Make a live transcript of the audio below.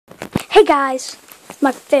Hey guys, it's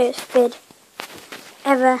my first vid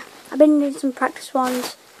ever. I've been doing some practice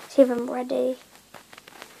ones, see if I'm ready.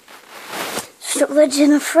 Just uploaded to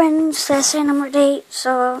my friends, they're saying I'm ready,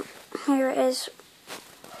 so here it is.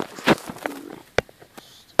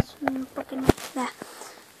 There.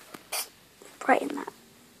 Brighten that.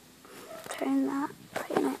 Turn that.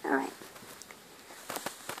 Brighten it. Alright.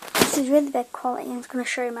 This is really bad quality and I'm going to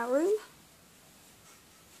show you my room.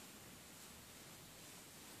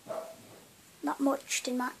 Not much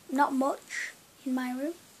in my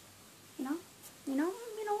room. You know.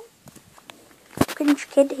 Cringe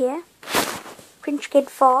kid here. Cringe kid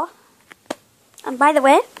 4. And by the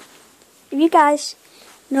way, if you guys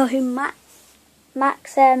know who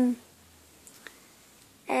Max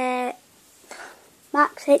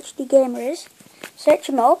HD Gamer is, search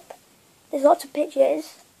him up. There's lots of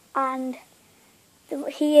pictures, and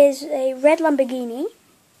he is a red Lamborghini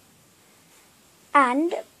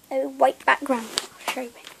and a white background. I'll show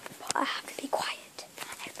you, but I have to be quiet.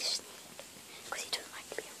 I have to sneeze because he doesn't like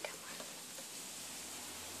to be on camera.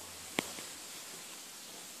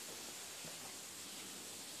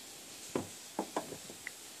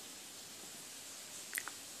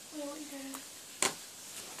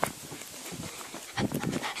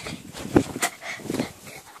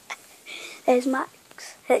 There's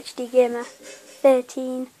Max HD Gamer,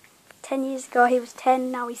 13. 10 years ago he was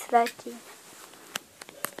 10, now he's 13.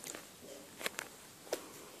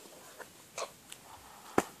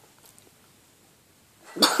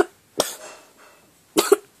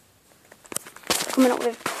 Coming up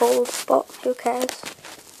with cold, but who cares?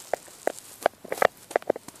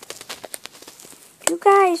 You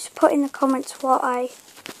guys put in the comments what I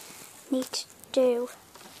need to do.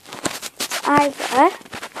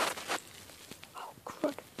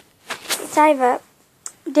 It's either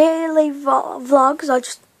daily vlogs or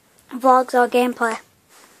just vlogs or gameplay.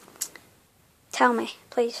 Tell me,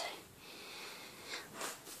 please.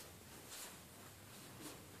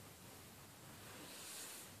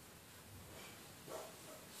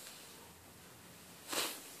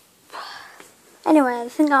 Anyway, I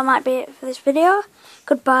think that might be it for this video.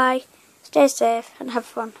 Goodbye, stay safe and have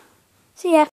fun. See ya.